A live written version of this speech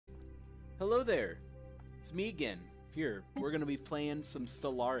Hello there, it's me again. Here, we're gonna be playing some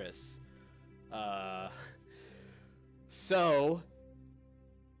Stellaris. So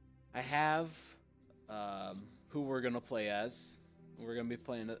I have who we're gonna play as. We're gonna be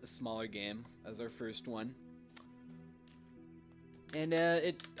playing a smaller game as our first one, and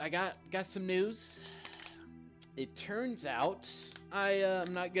I got some news. It turns out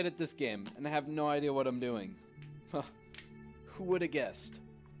I'm not good at this game, and I have no idea what I'm doing. Huh. Who would have guessed?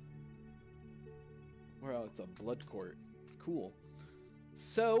 Well, it's a blood court. Cool.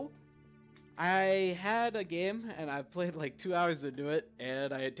 So, I had a game, and I played like 2 hours into it,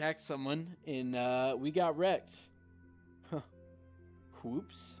 and I attacked someone, and we got wrecked. Huh.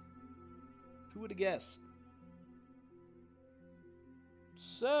 Whoops. Who would have guessed?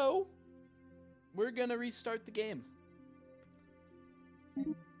 So, we're gonna restart the game.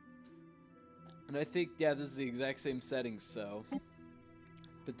 And I think, yeah, this is the exact same settings, so.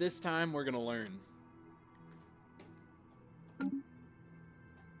 But this time, we're gonna learn.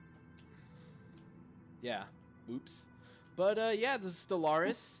 Yeah, oops. But yeah, this is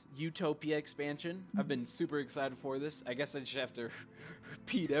Stellaris, Utopia expansion. I've been super excited for this. I guess I just have to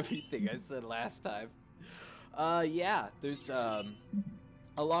repeat everything I said last time. Yeah, there's a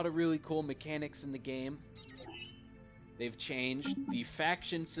lot of really cool mechanics in the game. They've changed the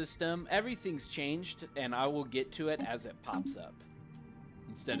faction system. Everything's changed, and I will get to it as it pops up,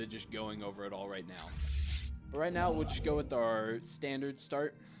 instead of just going over it all right now. But right now, we'll just go with our standard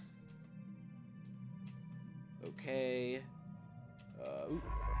start. Okay.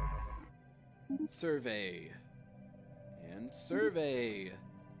 Survey. And survey.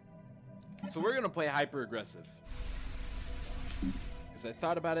 So we're going to play hyper aggressive. Because I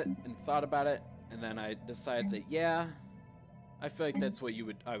thought about it and thought about it, and then I decided that, yeah, I feel like that's what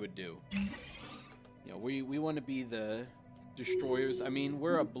I would do. You know, we want to be the destroyers. I mean,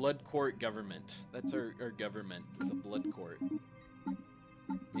 we're a blood court government. That's our government. It's a blood court.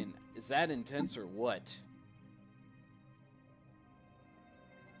 I mean, is that intense or what?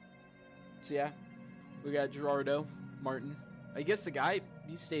 So yeah, we got Gerardo, Martin. I guess the guy,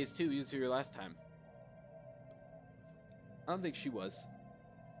 he stays too. He was here last time. I don't think she was.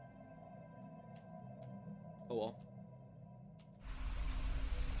 Oh well.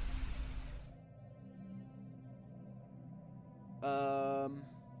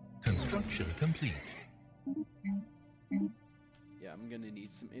 Construction complete. Yeah, I'm gonna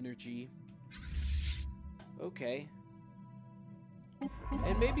need some energy. Okay.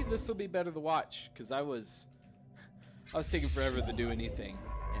 And maybe this will be better to watch, because I was taking forever to do anything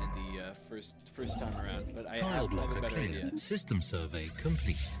in the first time around, but I have a better idea. System survey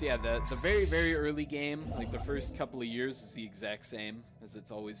complete. So yeah, the very, very early game, like the first couple of years, is the exact same as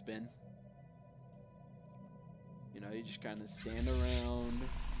it's always been. You know, you just kind of stand around,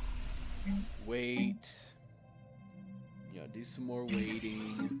 wait, you know, do some more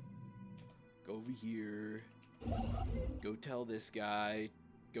waiting, go over here, go tell this guy,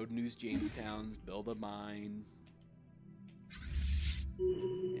 go to News Jamestown's, build a mine,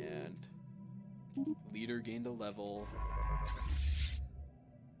 and leader gained a level.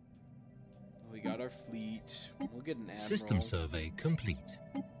 We got our fleet. We'll get an admiral. System survey complete.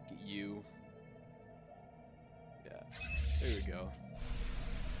 Get you. Yeah, there we go.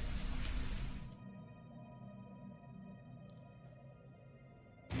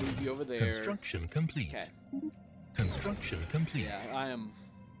 Move you over there. Construction complete. Okay. Construction complete. Yeah,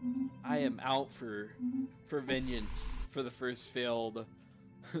 I am out for vengeance for the first failed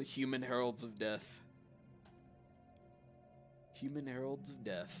human heralds of death. Human heralds of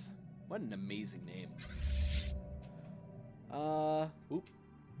death. What an amazing name. Oop.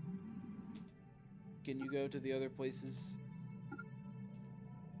 Can you go to the other places?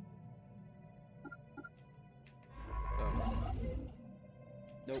 Oh.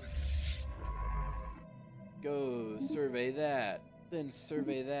 Nope. Go survey that, then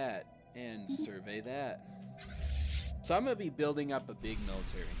survey that, and survey that. So I'm going to be building up a big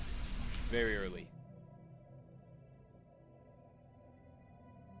military very early.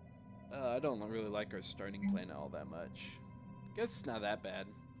 I don't really like our starting plan all that much. Guess it's not that bad.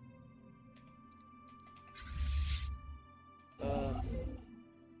 There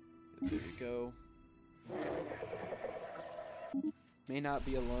we go. May not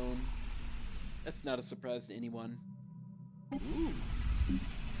be alone. That's not a surprise to anyone. Ooh.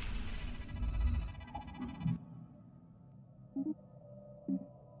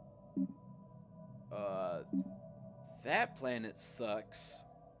 That planet sucks.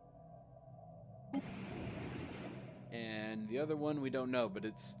 And the other one we don't know, but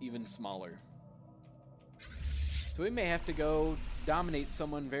it's even smaller. So we may have to go dominate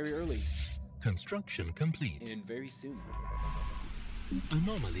someone very early. Construction complete. And very soon.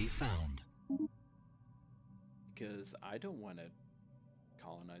 Anomaly found. Because I don't want to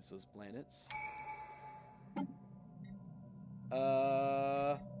colonize those planets.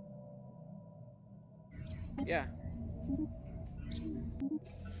 Yeah.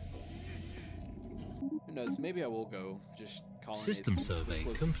 Who knows? Maybe I will go just colonize System survey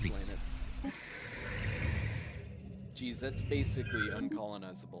complete. Planets. Geez, that's basically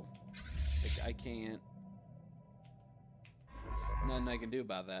uncolonizable. Like, I can't... There's nothing I can do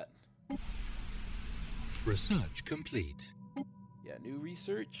about that. Research complete. Yeah, new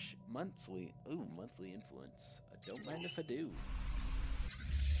research. Monthly. Ooh, monthly influence. I don't mind if I do.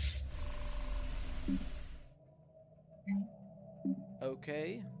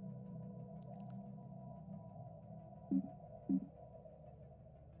 Okay.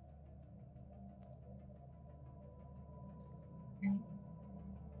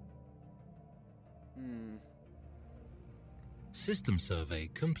 System survey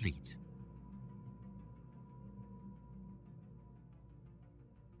complete.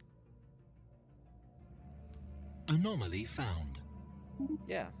 Anomaly found.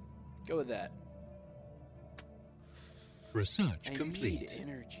 Yeah, go with that. Research I complete. need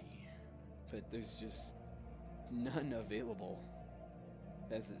energy, but there's just none available,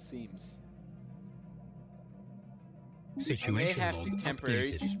 as it seems. Situation I may have log to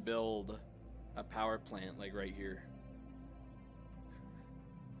temporarily updated. just build a power plant, like right here.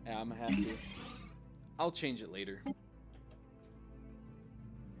 Yeah, I'm gonna have to. I'll change it later.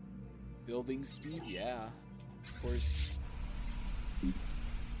 Building speed, yeah, of course.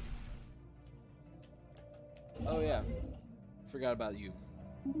 Oh yeah, forgot about you.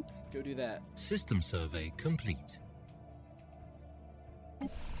 Go do that. System survey complete.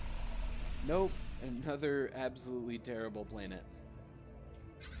 Nope, another absolutely terrible planet.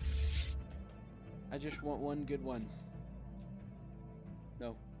 I just want one good one.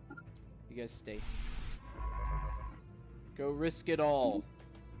 No, you guys stay. Go risk it all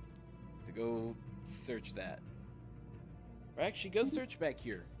to go search that. Or actually, go search back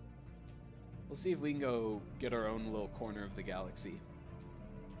here. We'll see if we can go get our own little corner of the galaxy.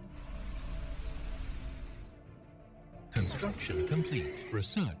 Construction complete.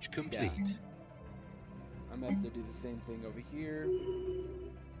 Research complete. Yeah. I'm gonna have to do the same thing over here.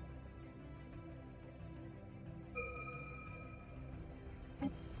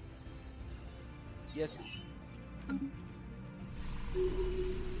 Yes.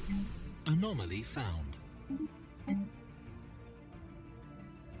 Anomaly found.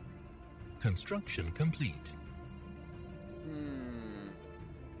 Construction complete.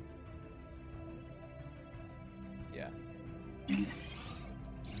 Yeah.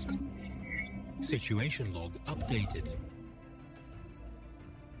 Situation log updated.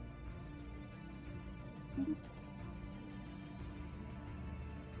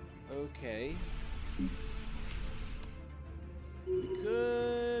 Okay. We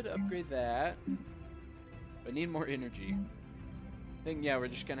could upgrade that. But I need more energy. I think, yeah, we're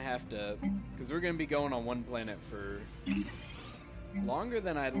just gonna have to, because we're gonna be going on one planet for longer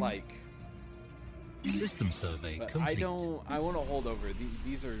than I'd like. System survey But complete. I want to hold over.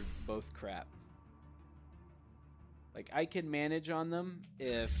 These are both crap. Like, I could manage on them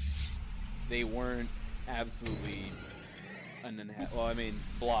if they weren't absolutely well, I mean,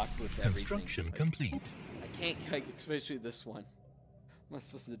 blocked with everything. Construction Like, complete. I can't, like, especially this one. What am I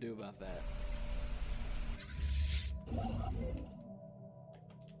supposed to do about that?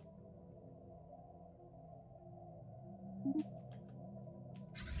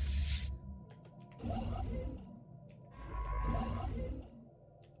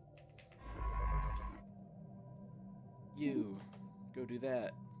 You go do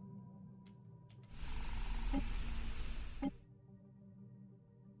that.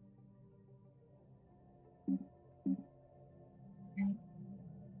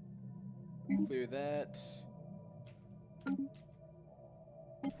 Clear that.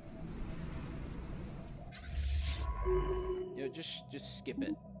 You know, just skip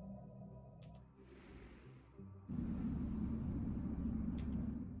it.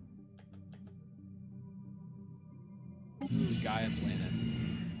 Ooh, Gaia planet.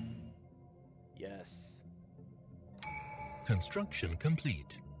 Yes. Construction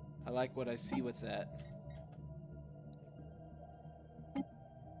complete. I like what I see with that.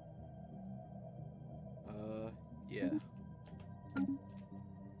 Yeah.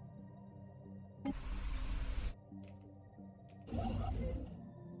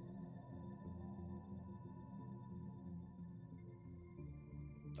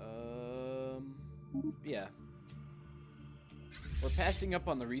 Yeah. We're passing up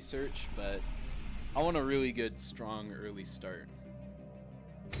on the research, but I want a really good, strong early start.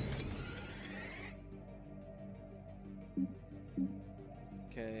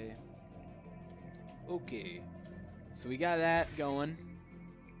 Okay. Okay. So we got that going.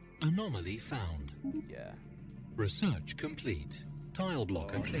 Anomaly found. Yeah. Research complete. Tile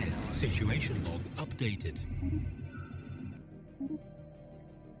block acclaimed. Situation log updated.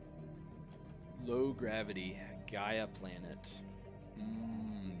 Low gravity Gaia planet.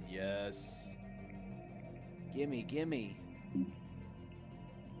 Yes. Gimme, gimme.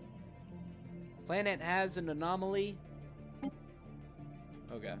 Planet has an anomaly.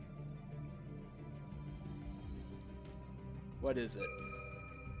 Okay. What is it?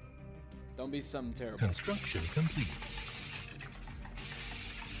 Don't be something terrible. Construction complete.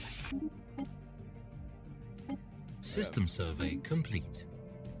 System survey complete.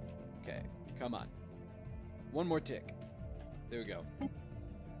 Okay, come on. One more tick. There we go.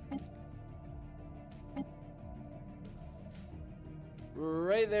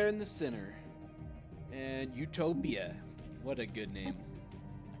 Right there in the center. And Utopia. What a good name.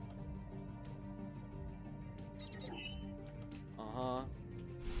 Uh-huh.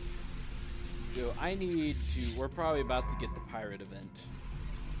 So I need to... We're probably about to get the pirate event.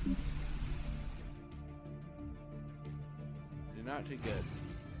 You're not too good.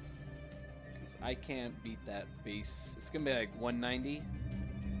 Because I can't beat that base. It's going to be like 190.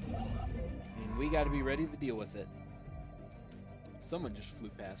 And we got to be ready to deal with it. Someone just flew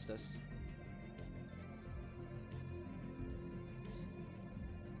past us.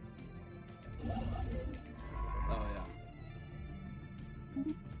 Oh, yeah.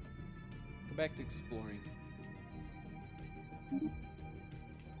 Go back to exploring.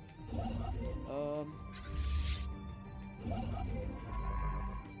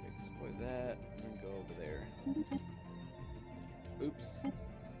 Exploit that, and then go over there. Oops.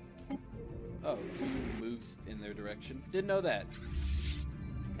 Oh, Q moves in their direction. Didn't know that.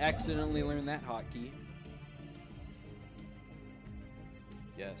 Accidentally learned that hotkey.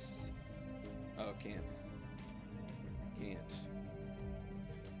 Yes. Oh, can't. Can't.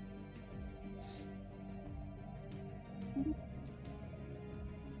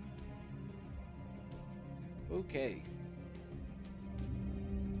 Okay.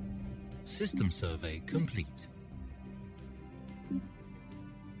 System survey complete.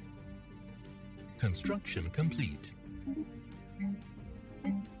 Construction complete.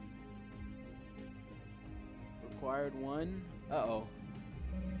 Required one. Uh-oh.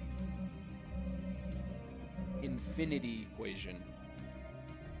 Infinity equation.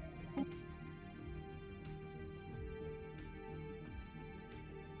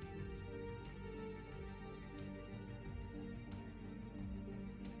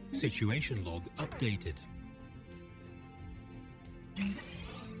 Situation log updated.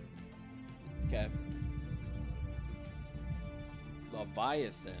 Okay.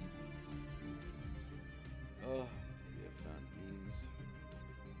 Leviathan. Oh, we have found beings.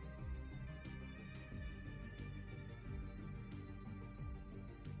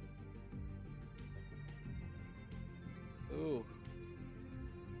 Oh.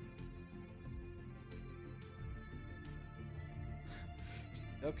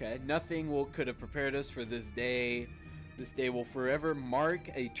 Okay, nothing could have prepared us for this day. This day will forever mark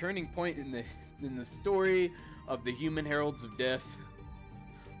a turning point in the story of the human heralds of death.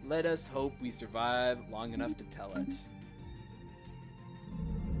 Let us hope we survive long enough to tell it.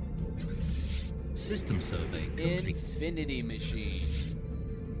 System survey complete. Infinity machine.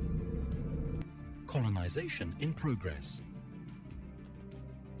 Colonization in progress.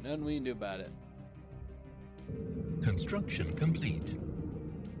 Nothing we can do about it. Construction complete.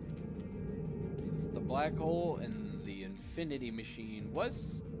 This is the black hole and the infinity machine.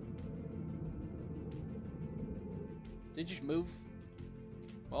 Did you move?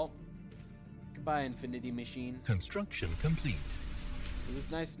 Well, goodbye, infinity machine. Construction complete. It was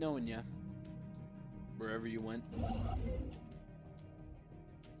nice knowing you. Wherever you went.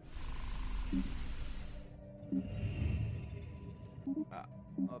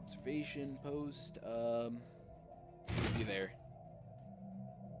 Observation post. You there?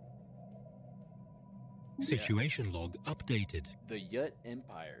 Situation log updated. The Yut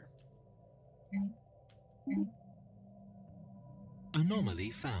Empire. Anomaly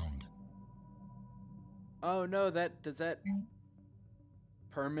found. Oh no, does that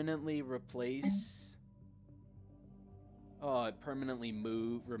permanently replace? Oh, it permanently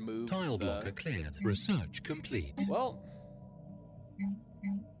removes Tile blocker cleared. Research complete. Well,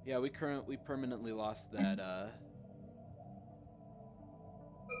 yeah, we permanently lost that.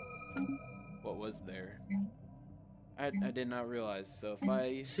 What was there? I did not realize. So if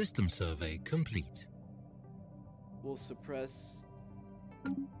I System survey complete. will suppress...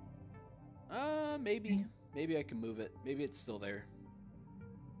 maybe. Maybe I can move it. Maybe it's still there.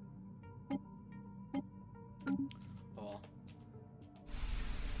 Oh.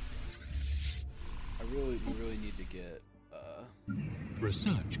 We really need to get,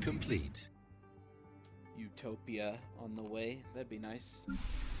 Research complete. Utopia on the way. That'd be nice.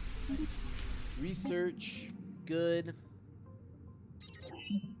 Research. Good.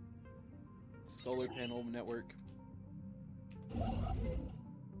 Solar panel network.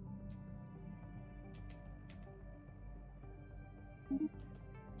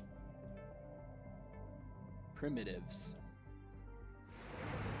 Primitives.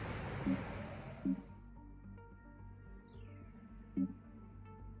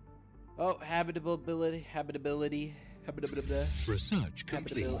 Oh, habitability. Research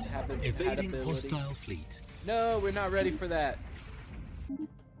complete. Evading hostile fleet. No, we're not ready for that.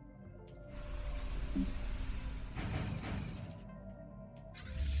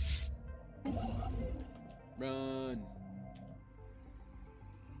 Run.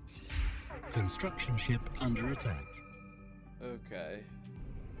 Construction ship under attack. Okay.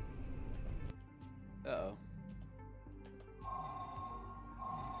 Uh-oh.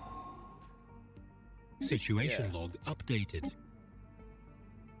 Situation log updated.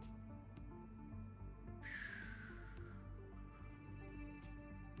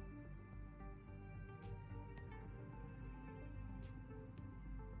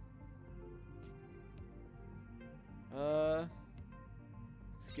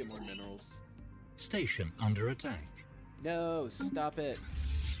 Let's get more minerals. Station under attack. No, stop it.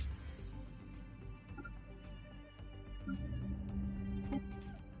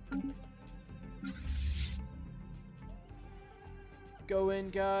 Go in,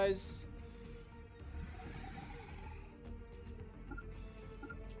 guys.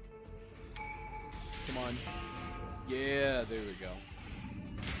 Come on. Yeah, there we go.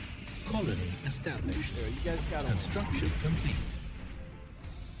 Colony established. There, you guys got Construction complete.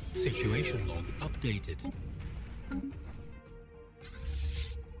 Situation log updated.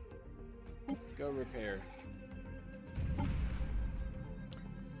 Go repair.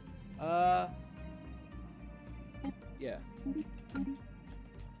 Yeah.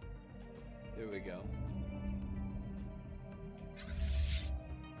 There we go.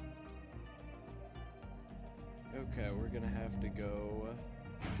 Okay, we're gonna have to go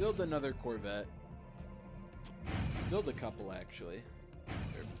build another Corvette. Build a couple, actually.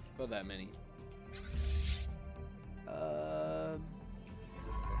 Or about that many.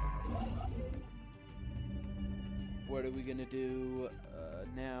 What are we gonna do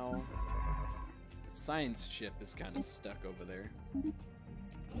now? Science ship is kind of stuck over there.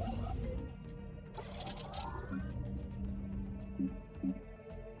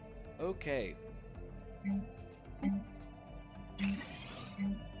 Okay.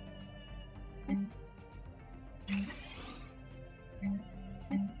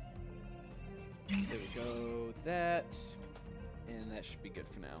 There we go. That. And that should be good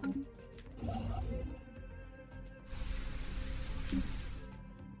for now.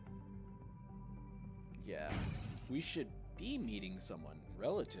 Yeah. We should be meeting someone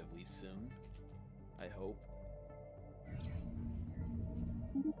relatively soon. I hope.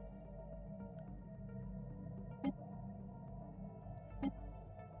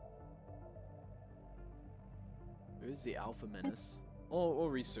 Where's the Alpha Menace? Oh, we'll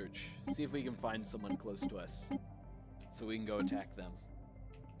research. See if we can find someone close to us. So we can go attack them.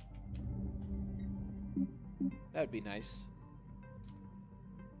 That'd be nice.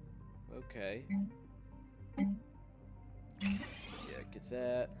 Okay. Yeah, get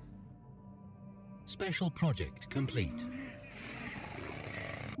that. Special project complete.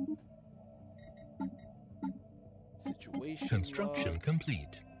 Situation Construction log.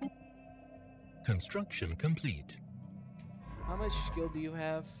 complete. Construction complete. How much skill do you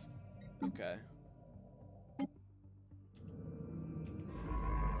have? Okay.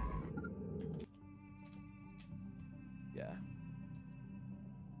 Yeah.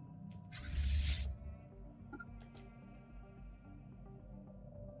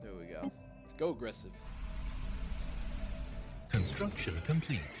 There we go. Go aggressive. Construction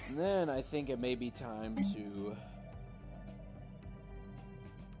complete. And then I think it may be time to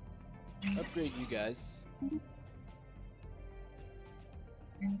upgrade you guys.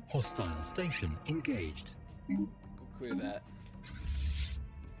 Hostile station engaged. Go clear that.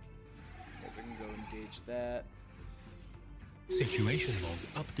 Yeah, we can go engage that. Situation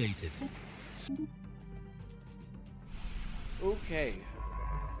log updated. Okay.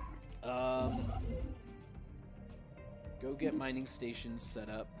 Go get mining stations set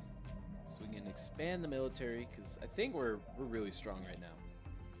up so we can expand the military, because I think we're really strong right now.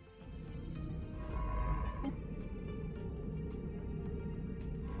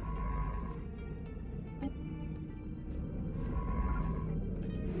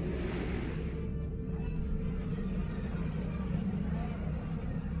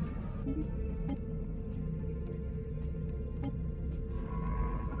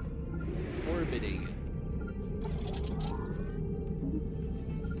 Orbiting.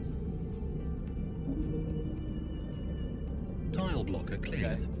 Tile block acclaimed.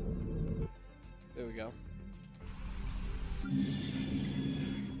 Okay. There we go.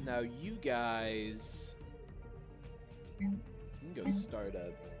 Now you guys can go start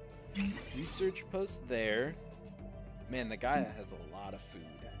a research post there. Man, the guy has a lot of food.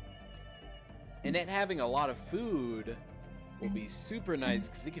 And it having a lot of food will be super nice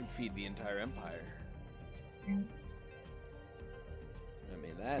because he can feed the entire empire. I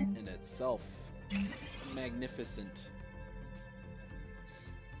mean, that in itself is magnificent.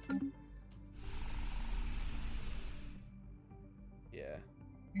 Yeah.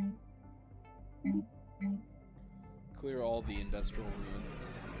 Clear all the industrial ruin.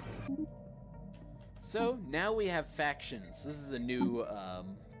 So now we have factions. This is a new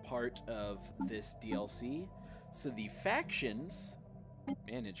part of this DLC. So the factions,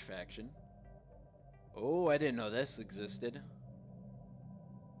 manage faction. Oh, I didn't know this existed.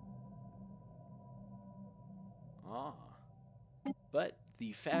 Ah. But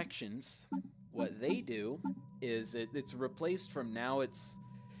the factions, what they do is it's replaced from now. It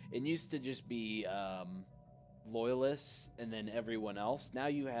used to just be loyalists and then everyone else. Now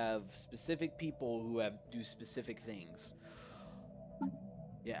you have specific people who do specific things.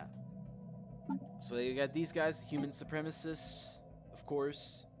 Yeah. So you got these guys, human supremacists, of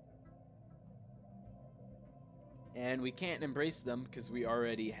course. And we can't embrace them because we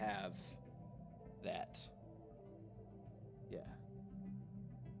already have that. Yeah.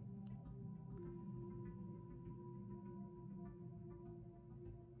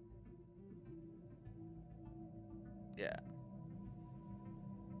 Yeah.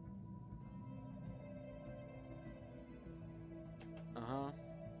 Uh-huh.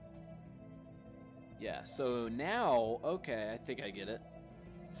 Yeah, so now, okay, I think I get it.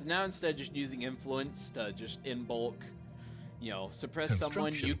 So now instead of just using influence to just in bulk, you know, suppress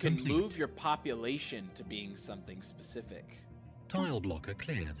someone, you can move your population to being something specific. Tile blocker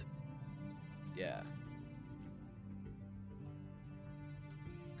cleared. Yeah.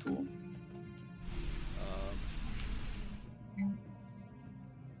 Cool.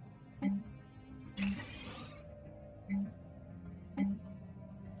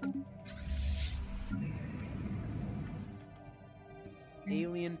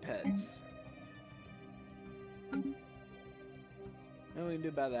 Alien pets. No, we can do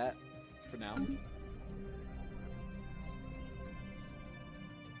about that for now.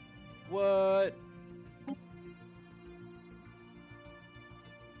 What?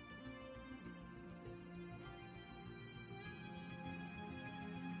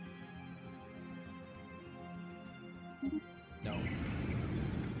 No.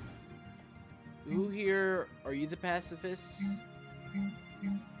 Who here? Are you the pacifists?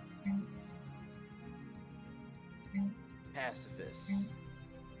 Pacifists.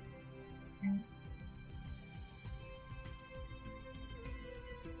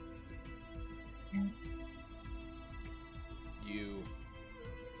 You.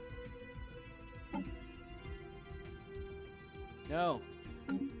 No.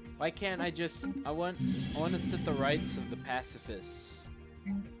 Why can't I just... I want to set the rights of the pacifists.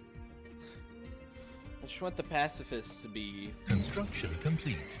 I just want the pacifists to be... Construction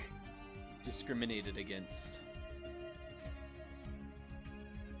complete. discriminated against.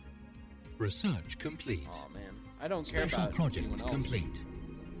 Research complete. Oh man, I don't care Special about project anyone else. complete.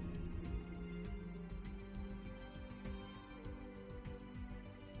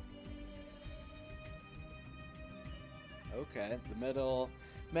 Okay, the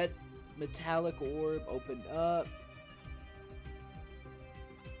metallic orb opened up.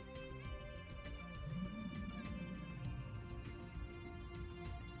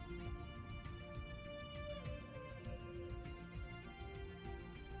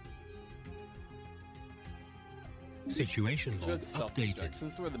 Situation log updated.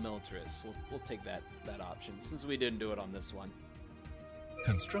 Since we're the militarists, we'll take that option. Since we didn't do it on this one.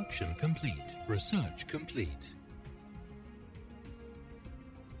 Construction complete. Research complete.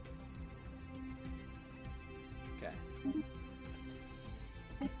 Okay.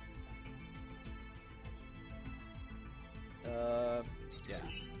 Yeah.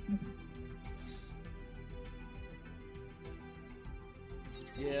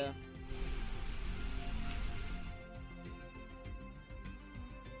 Yeah.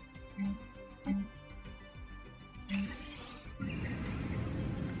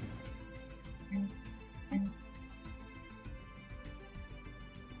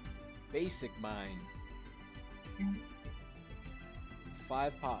 Basic mine. It's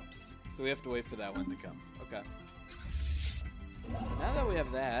 5 pops. So we have to wait for that one to come. Okay. Now that we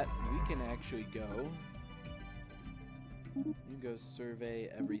have that, we can actually go. You can go survey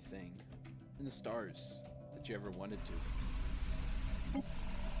everything in the stars that you ever wanted to.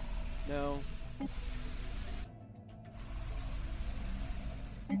 No.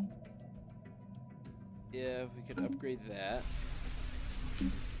 Yeah, we could upgrade that.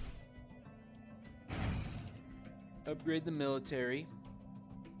 Upgrade the military.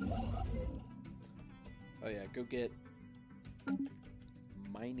 Oh yeah, go get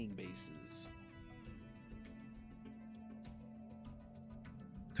mining bases.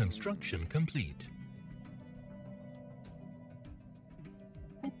 Construction complete.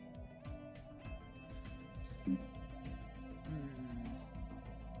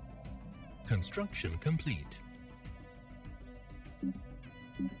 Construction complete.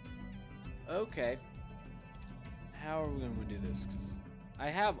 Okay. How are we going to do this? 'Cause I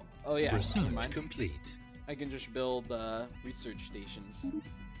have... Oh yeah, never Research mind. complete. I can just build research stations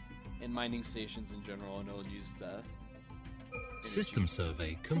and mining stations in general, and it'll use the... System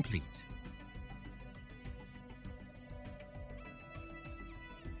survey complete.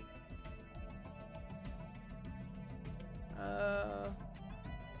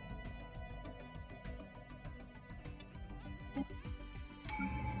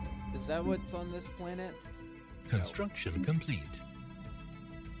 Is that what's on this planet? Construction complete.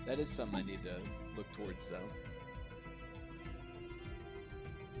 That is something I need to look towards, though.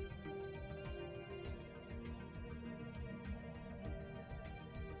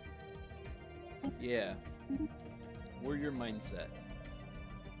 Yeah. Warrior mindset.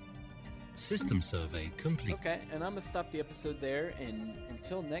 System survey complete. Okay, and I'm gonna stop the episode there, and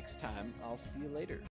until next time, I'll see you later.